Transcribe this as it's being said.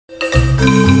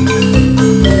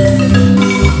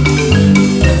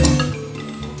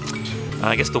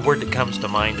I guess the word that comes to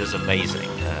mind is amazing.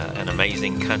 An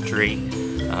amazing country,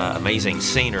 amazing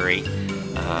scenery,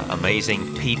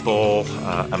 amazing people,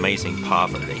 amazing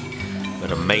poverty,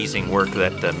 but amazing work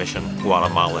that Mission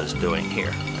Guatemala is doing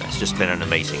here. It's just been an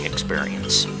amazing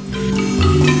experience.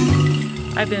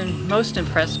 I've been most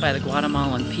impressed by the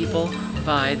Guatemalan people,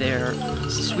 by their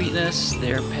sweetness,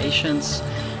 their patience,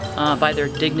 by their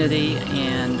dignity,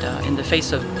 and in the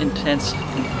face of intense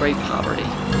and great poverty.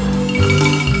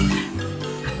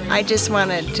 I just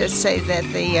wanted to say that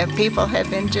the people have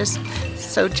been just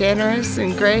so generous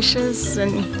and gracious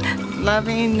and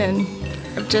loving, and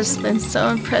I've just been so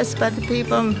impressed by the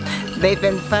people. They've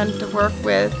been fun to work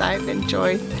with. I've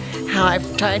enjoyed how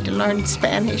I've tried to learn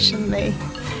Spanish, and they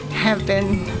have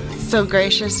been so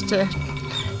gracious to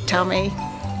tell me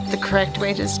the correct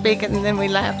way to speak it, and then we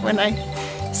laugh when I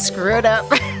screw it up.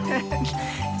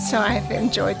 So I've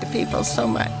enjoyed the people so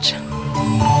much.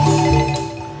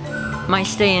 My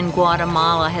stay in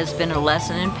Guatemala has been a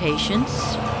lesson in patience.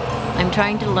 I'm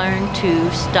trying to learn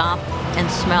to stop and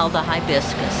smell the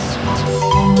hibiscus.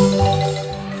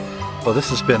 Well, this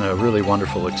has been a really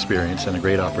wonderful experience and a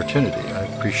great opportunity. I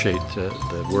appreciate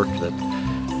the work that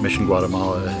Mission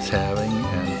Guatemala is having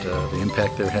and the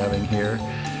impact they're having here.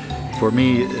 For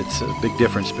me, it's a big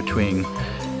difference between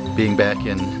being back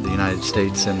in the United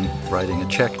States and writing a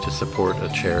check to support a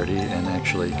charity and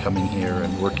actually coming here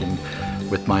and working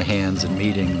with my hands and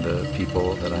meeting the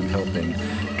people that I'm helping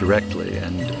directly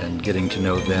and getting to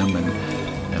know them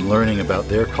and learning about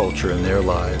their culture and their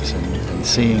lives and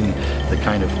seeing the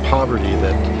kind of poverty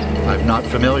that I'm not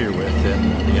familiar with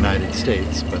in the United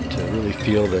States, but to really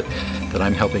feel that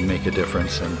I'm helping make a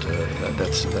difference, and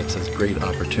that's a great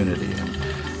opportunity. And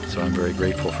so I'm very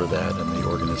grateful for that and the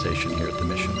organization here at the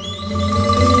Mission.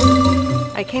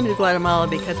 I came to Guatemala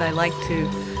because I like to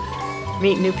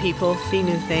meet new people, see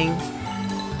new things,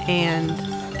 and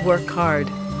work hard.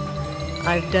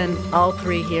 I've done all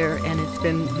three here, and it's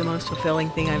been the most fulfilling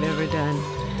thing I've ever done.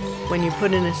 When you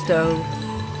put in a stove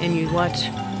and you watch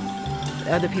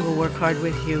other people work hard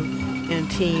with you in a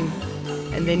team,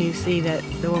 and then you see that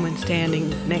the woman standing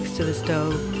next to the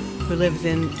stove who lives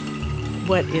in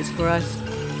what is for us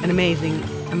an amazing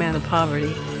amount of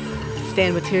poverty,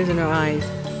 stand with tears in her eyes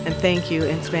and thank you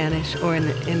in Spanish or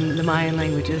in the Mayan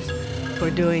languages for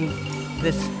doing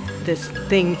this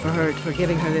thing for her, for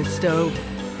giving her this stove.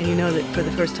 And you know that for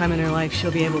the first time in her life she'll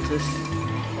be able to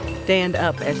stand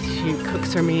up as she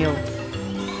cooks her meal.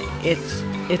 It's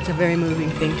a very moving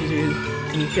thing to do,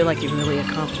 and you feel like you've really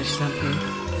accomplished something.